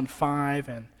gives one 5,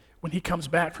 and when he comes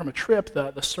back from a trip,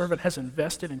 the servant has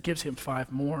invested and gives him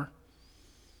 5 more.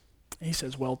 And he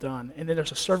says, well done. And then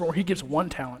there's a servant where he gives 1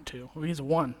 talent to, who he gives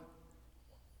one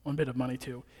bit of money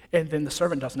to, and then the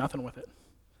servant does nothing with it.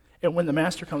 And when the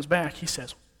master comes back, he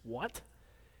says, what?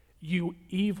 You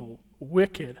evil,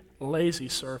 wicked, lazy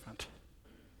servant.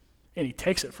 And he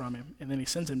takes it from him, and then he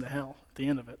sends him to hell at the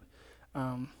end of it.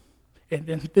 And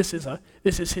then this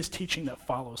is his teaching that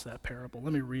follows that parable.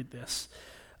 Let me read this.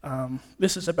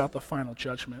 This is about the final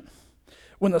judgment.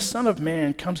 When the Son of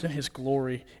Man comes in his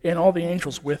glory, and all the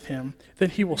angels with him,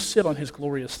 then he will sit on his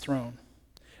glorious throne.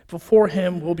 Before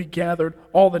him will be gathered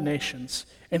all the nations,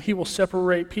 and he will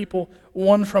separate people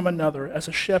one from another, as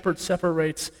a shepherd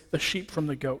separates the sheep from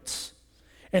the goats.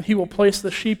 And he will place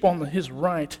the sheep on his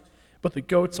right, but the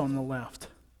goats on the left.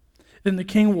 Then the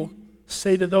king will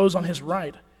say to those on his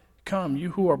right, come, you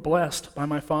who are blessed by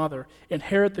my Father,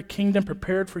 inherit the kingdom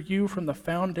prepared for you from the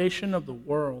foundation of the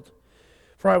world.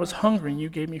 For I was hungry, and you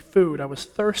gave me food. I was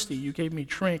thirsty, you gave me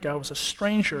drink. I was a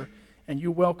stranger, and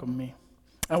you welcomed me.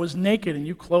 I was naked, and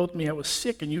you clothed me. I was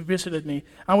sick, and you visited me.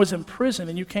 I was in prison,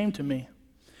 and you came to me.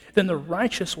 Then the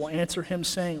righteous will answer him,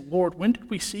 saying, Lord, when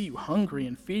did we see you hungry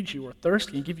and feed you, or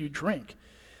thirsty and give you drink?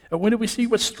 And when did we see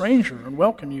you a stranger and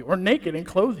welcome you, or naked and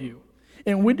clothe you?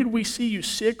 And when did we see you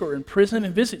sick or in prison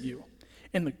and visit you?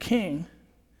 And the king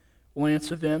will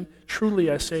answer them, truly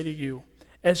I say to you,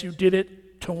 as you did it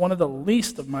to one of the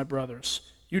least of my brothers,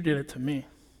 you did it to me.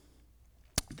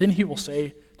 Then he will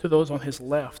say to those on his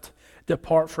left,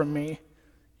 depart from me,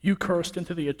 you cursed,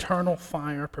 into the eternal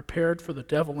fire prepared for the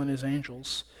devil and his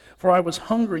angels. For I was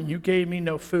hungry, and you gave me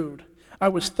no food. I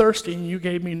was thirsty, and you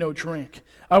gave me no drink.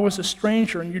 I was a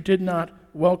stranger, and you did not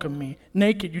welcome me.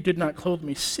 Naked, you did not clothe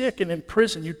me. Sick and in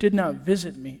prison, you did not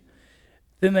visit me.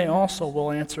 Then they also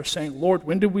will answer, saying, Lord,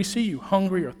 when did we see you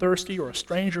hungry or thirsty or a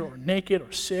stranger or naked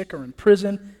or sick or in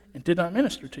prison and did not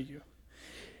minister to you?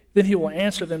 Then he will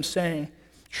answer them, saying,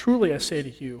 truly I say to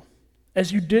you,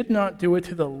 as you did not do it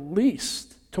to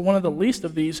one of the least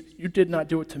of these, you did not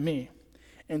do it to me.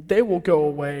 And they will go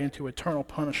away into eternal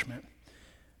punishment,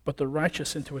 but the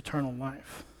righteous into eternal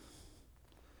life.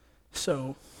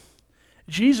 So,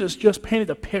 Jesus just painted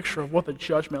a picture of what the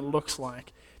judgment looks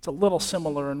like. It's a little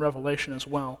similar in Revelation as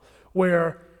well,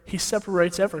 where he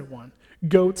separates everyone.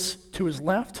 Goats to his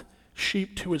left,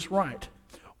 sheep to his right.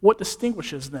 What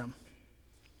distinguishes them?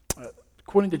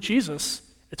 According to Jesus,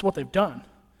 it's what they've done.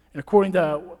 And according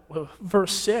to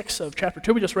verse 6 of chapter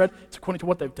 2 we just read, it's according to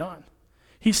what they've done.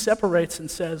 He separates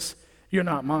and says, you're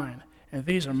not mine, and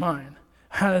these are mine.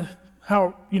 How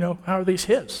are these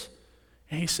his?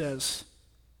 And he says,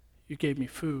 you gave me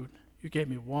food, you gave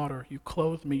me water, you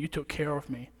clothed me, you took care of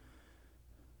me.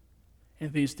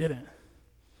 And these didn't.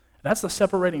 That's the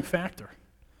separating factor.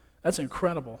 That's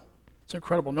incredible. It's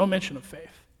incredible. No mention of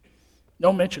faith.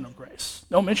 No mention of grace.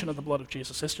 No mention of the blood of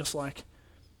Jesus. It's just like,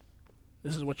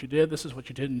 this is what you did, this is what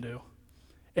you didn't do.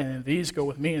 And these go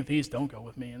with me, and these don't go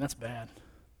with me. And that's bad.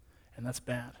 And that's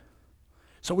bad.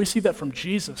 So we see that from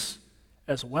Jesus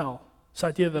as well. This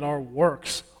idea that our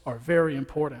works are very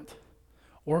important.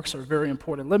 Works are very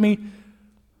important. I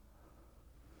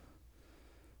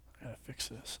gotta fix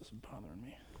this. This is bothering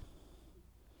me.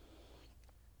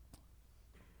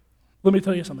 Let me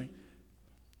tell you something.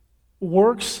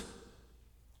 Works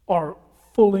are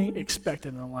fully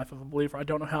expected in the life of a believer. I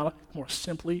don't know how to more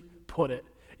simply put it.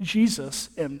 Jesus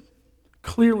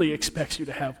clearly expects you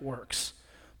to have works.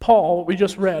 Paul, what we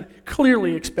just read,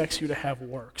 clearly expects you to have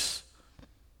works.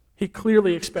 He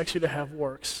clearly expects you to have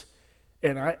works.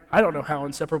 And I don't know how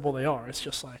inseparable they are. It's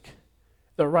just like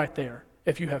they're right there.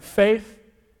 If you have faith,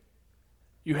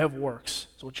 you have works.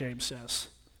 That's what James says.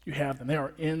 You have them. They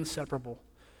are inseparable.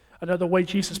 Another way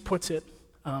Jesus puts it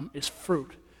is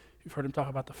fruit. You've heard him talk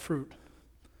about the fruit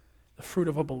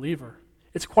of a believer.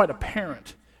 It's quite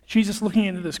apparent. Jesus looking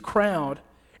into this crowd,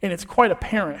 and it's quite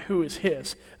apparent who is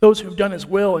his. Those who've done his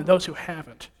will and those who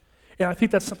haven't. And I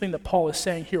think that's something that Paul is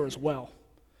saying here as well.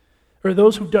 Or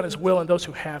those who've done his will and those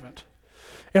who haven't.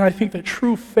 And I think that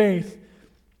true faith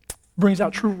brings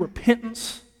out true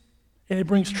repentance, and it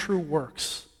brings true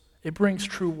works. It brings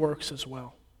true works as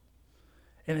well.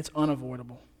 And it's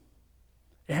unavoidable.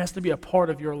 It has to be a part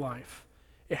of your life.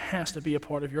 It has to be a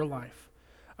part of your life.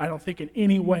 I don't think in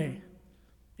any way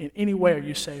are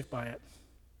you saved by it.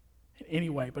 In any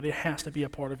way, but it has to be a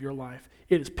part of your life.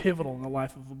 It is pivotal in the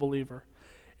life of a believer.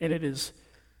 And it is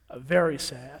very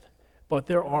sad, but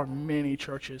there are many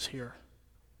churches here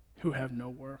who have no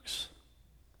works,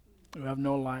 who have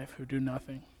no life, who do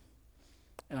nothing.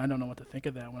 And I don't know what to think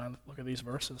of that when I look at these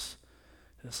verses.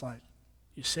 It's like,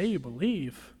 you say you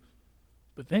believe,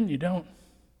 but then you don't.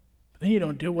 But then you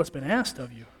don't do what's been asked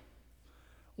of you.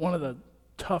 One of the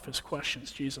toughest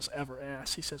questions Jesus ever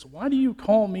asked, he says, why do you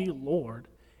call me Lord,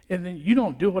 and then you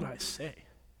don't do what I say?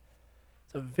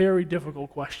 It's a very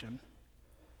difficult question.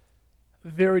 A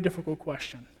very difficult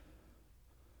question.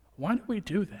 Why do we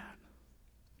do that?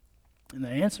 And the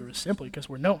answer is simply because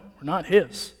we're not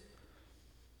his.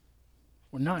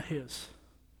 We're not his.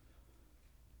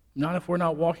 Not if we're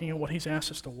not walking in what he's asked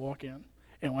us to walk in.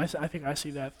 And I think I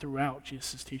see that throughout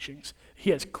Jesus' teachings. He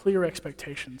has clear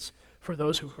expectations for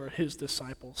those who are his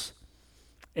disciples.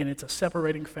 And it's a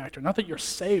separating factor. Not that you're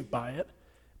saved by it,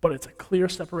 but it's a clear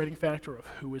separating factor of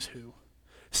who is who.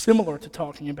 Similar to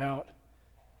talking about,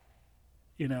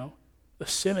 the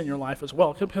sin in your life as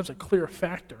well. It becomes a clear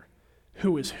factor.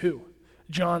 Who is who?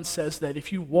 John says that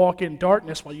if you walk in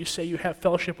darkness while you say you have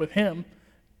fellowship with him,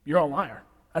 you're a liar.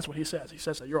 That's what he says. He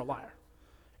says that you're a liar.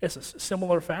 It's a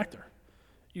similar factor.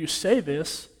 You say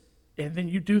this, and then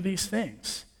you do these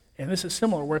things. And this is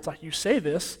similar, where it's like you say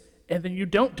this, and then you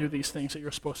don't do these things that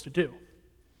you're supposed to do.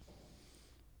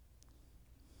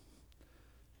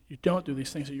 You don't do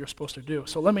these things that you're supposed to do.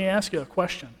 So let me ask you a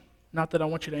question. Not that I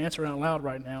want you to answer out loud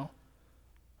right now,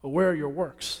 but where are your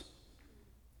works?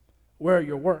 Where are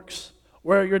your works?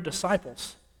 Where are your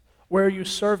disciples? Where are you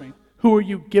serving? Who are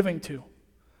you giving to?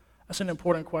 That's an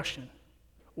important question.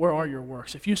 Where are your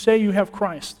works? If you say you have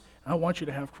Christ, I want you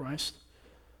to have Christ.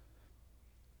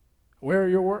 Where are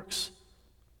your works?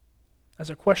 That's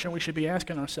a question we should be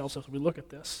asking ourselves as we look at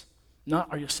this. Not,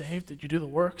 are you saved? Did you do the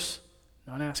works?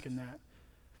 Not asking that.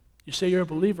 You say you're a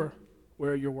believer,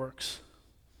 where are your works?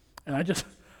 And I just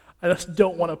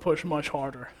don't want to push much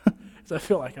harder, because I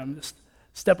feel like I'm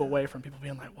step away from people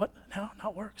being like, what? How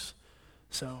it works?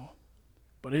 So,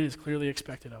 but it is clearly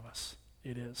expected of us.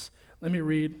 It is. Let me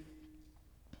read,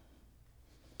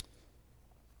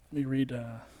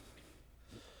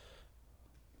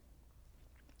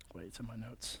 it's in my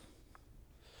notes.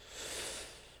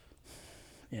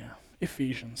 Yeah,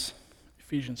 Ephesians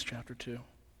chapter 2.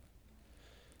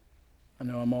 I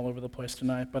know I'm all over the place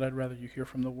tonight, but I'd rather you hear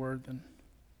from the word than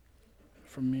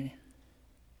from me.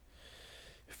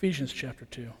 Ephesians chapter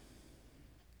 2.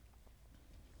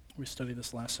 We studied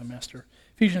this last semester.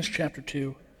 Ephesians chapter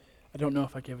 2. I don't know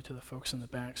if I gave it to the folks in the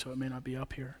back, so it may not be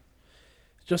up here.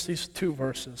 Just these 2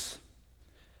 verses.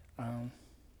 No,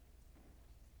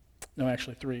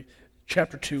 actually 3.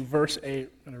 Chapter 2, verse 8. I'm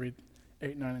going to read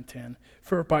 8, 9, and 10.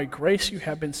 For by grace you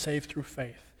have been saved through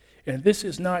faith. And this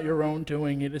is not your own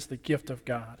doing, it is the gift of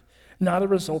God, not a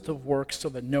result of works, so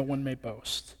that no one may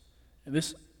boast. And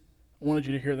this, I wanted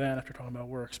you to hear that after talking about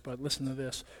works, but listen to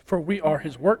this. For we are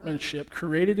his workmanship,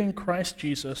 created in Christ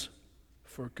Jesus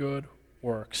for good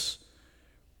works,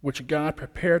 which God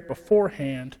prepared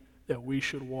beforehand that we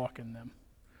should walk in them.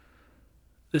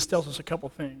 This tells us a couple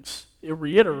things. It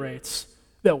reiterates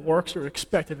that works are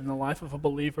expected in the life of a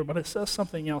believer, but it says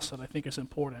something else that I think is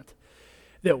important.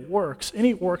 That works,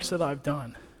 any works that I've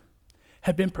done,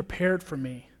 have been prepared for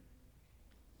me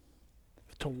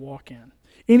to walk in.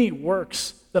 Any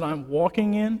works that I'm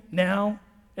walking in now,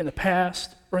 in the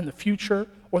past, or in the future,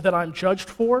 or that I'm judged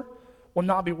for, will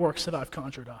not be works that I've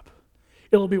conjured up.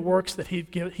 It'll be works that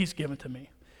he's given to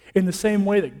me. In the same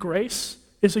way that grace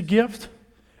is a gift,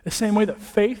 the same way that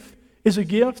faith is a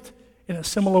gift, in a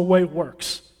similar way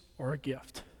works are a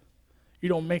gift. You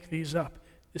don't make these up.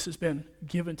 This has been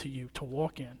given to you to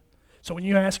walk in. So when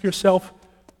you ask yourself,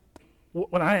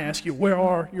 when I ask you, where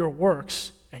are your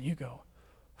works? And you go,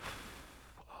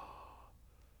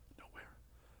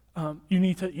 nowhere. You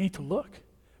need to look,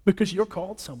 because you're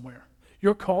called somewhere.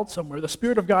 You're called somewhere. The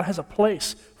Spirit of God has a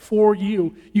place for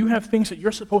you. You have things that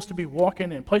you're supposed to be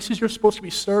walking in, places you're supposed to be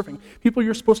serving, people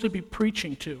you're supposed to be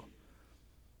preaching to.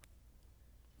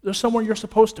 There's somewhere you're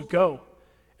supposed to go,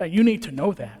 and you need to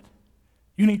know that.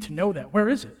 You need to know that. Where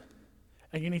is it?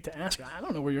 And you need to ask, I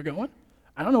don't know where you're going.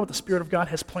 I don't know what the Spirit of God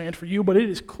has planned for you, but it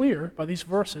is clear by these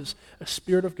verses, the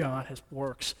Spirit of God has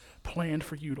works planned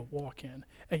for you to walk in,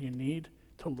 and you need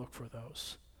to look for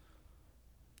those.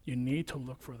 You need to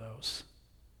look for those.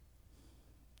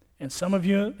 And some of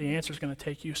you, the answer is going to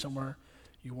take you somewhere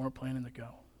you weren't planning to go.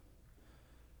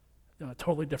 On a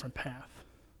totally different path.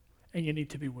 And you need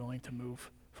to be willing to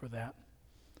move for that.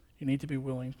 You need to be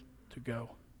willing to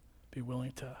go. Be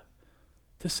willing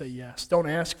to say yes. Don't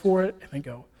ask for it and then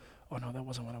go, oh no, that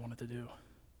wasn't what I wanted to do.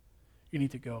 You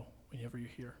need to go whenever you're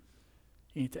here.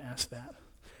 You need to ask that.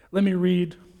 Let me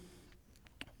read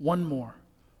one more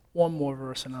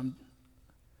verse and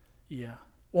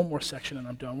one more section and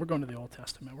I'm done. We're going to the Old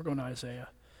Testament. We're going to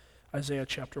Isaiah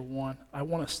chapter 1. I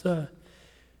want us to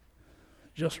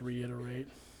just reiterate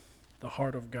the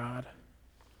heart of God.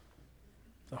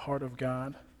 The heart of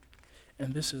God.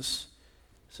 And this is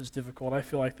difficult. I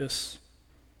feel like this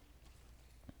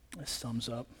sums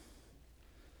up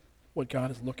what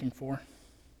God is looking for.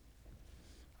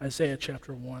 Isaiah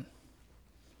chapter 1.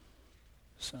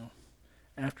 So,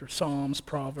 after Psalms,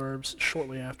 Proverbs,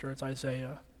 shortly after it's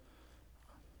Isaiah.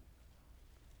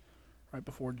 Right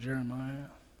before Jeremiah,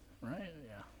 right?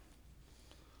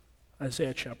 Yeah.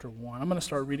 Isaiah chapter 1. I'm going to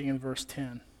start reading in verse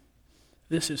 10.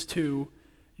 This is to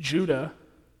Judah,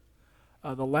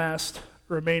 the last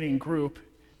remaining group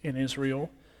in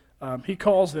Israel. He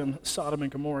calls them Sodom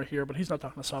and Gomorrah here, but he's not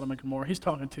talking to Sodom and Gomorrah. He's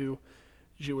talking to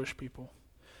Jewish people.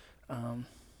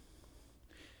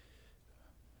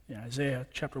 Isaiah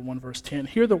chapter 1, verse 10.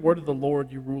 Hear the word of the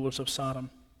Lord, you rulers of Sodom.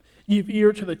 Give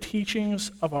ear to the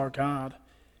teachings of our God,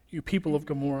 you people of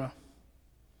Gomorrah.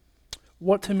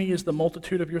 What to me is the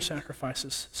multitude of your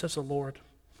sacrifices, says the Lord.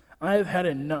 I have had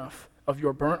enough of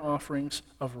your burnt offerings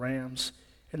of rams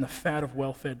and the fat of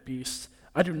well-fed beasts.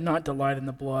 I do not delight in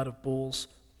the blood of bulls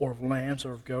or of lambs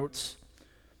or of goats.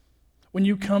 When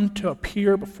you come to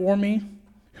appear before me,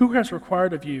 who has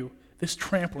required of you this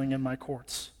trampling in my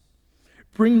courts?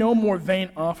 Bring no more vain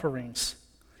offerings.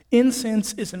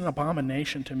 Incense is an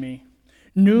abomination to me.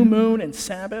 New moon and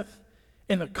Sabbath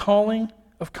and the calling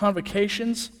of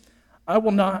convocations,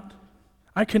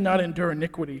 I cannot endure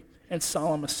iniquity and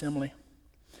solemn assembly.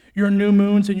 Your new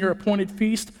moons and your appointed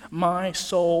feast, my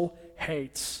soul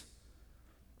hates.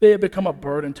 They have become a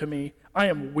burden to me. I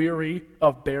am weary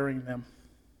of bearing them.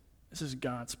 This is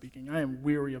God speaking. I am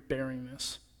weary of bearing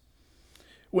this.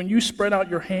 When you spread out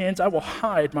your hands, I will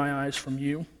hide my eyes from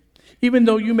you. Even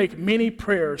though you make many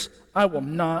prayers, I will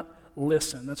not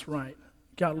listen. That's right.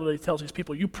 God literally tells these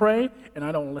people, you pray and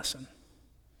I don't listen.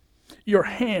 Your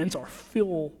hands are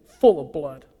full of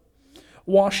blood.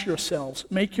 Wash yourselves,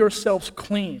 make yourselves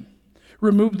clean.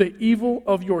 Remove the evil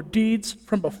of your deeds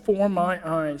from before my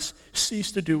eyes.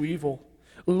 Cease to do evil.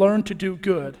 Learn to do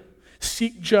good.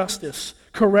 Seek justice.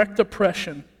 Correct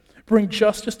oppression. Bring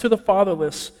justice to the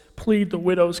fatherless. Plead the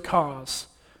widow's cause.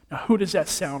 Now, who does that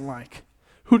sound like?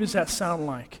 Who does that sound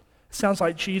like? It sounds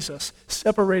like Jesus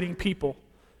separating people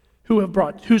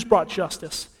who's brought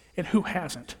justice and who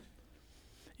hasn't.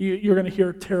 You're going to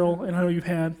hear Terrell, and I know you've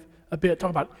had a bit, talk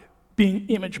about being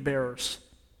image bearers.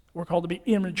 We're called to be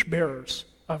image bearers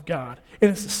of God. And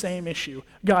it's the same issue.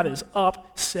 God is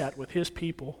upset with his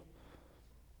people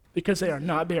because they are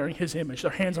not bearing his image.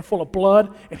 Their hands are full of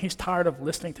blood, and he's tired of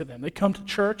listening to them. They come to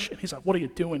church, and he's like, what are you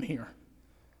doing here?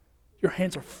 Your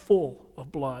hands are full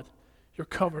of blood. You're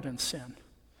covered in sin.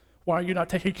 Why are you not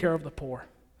taking care of the poor?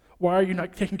 Why are you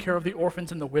not taking care of the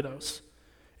orphans and the widows?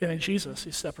 And then Jesus,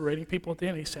 he's separating people at the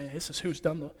end. He's saying, this is who's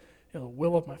done the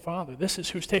will of my Father. This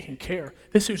is who's taking care.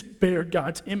 This is who's bared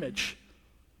God's image.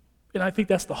 And I think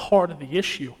that's the heart of the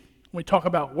issue when we talk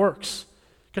about works,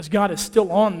 because God is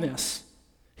still on this.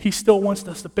 He still wants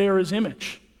us to bear his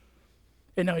image.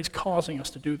 And now he's causing us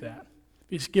to do that.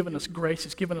 He's given us grace,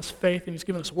 he's given us faith, and he's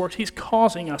given us works. He's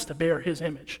causing us to bear his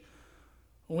image.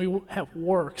 When we have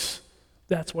works,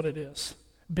 that's what it is.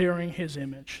 Bearing his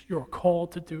image. You're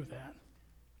called to do that.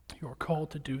 You're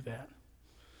called to do that.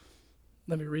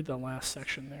 Let me read the last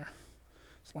section there.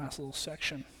 This last little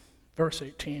section. Verse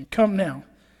 18. Come now,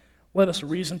 let us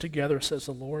reason together, says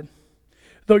the Lord.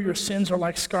 Though your sins are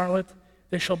like scarlet,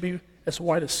 they shall be as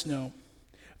white as snow.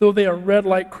 Though they are red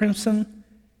like crimson,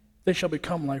 they shall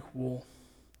become like wool.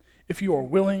 If you are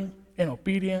willing and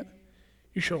obedient,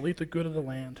 you shall eat the good of the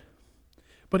land.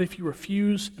 But if you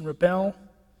refuse and rebel,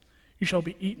 you shall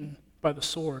be eaten by the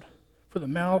sword, for the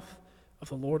mouth of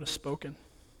the Lord has spoken.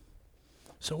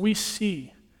 So we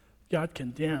see God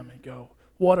condemn and go,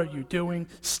 what are you doing?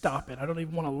 Stop it. I don't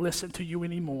even want to listen to you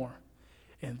anymore.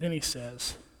 And then he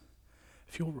says,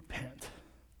 if you'll repent,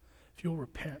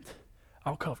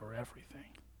 I'll cover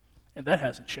everything. And that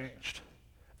hasn't changed.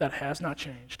 That has not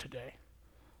changed today.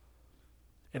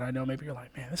 And I know maybe you're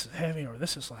like, man, this is heavy, or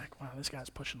this is like, wow, this guy's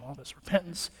pushing all this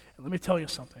repentance. And let me tell you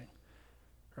something.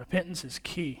 Repentance is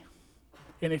key.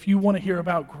 And if you want to hear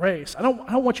about grace, I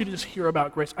don't want you to just hear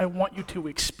about grace. I want you to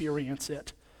experience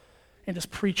it and just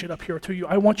preach it up here to you.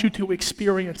 I want you to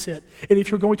experience it. And if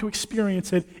you're going to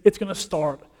experience it, it's going to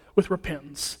start with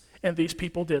repentance. And these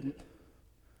people didn't.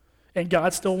 And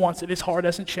God still wants it. His heart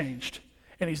hasn't changed.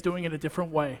 And he's doing it a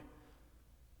different way.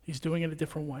 He's doing it a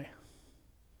different way.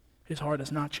 His heart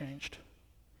has not changed.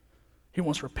 He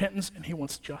wants repentance, and he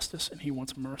wants justice, and he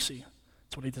wants mercy.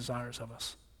 That's what he desires of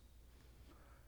us.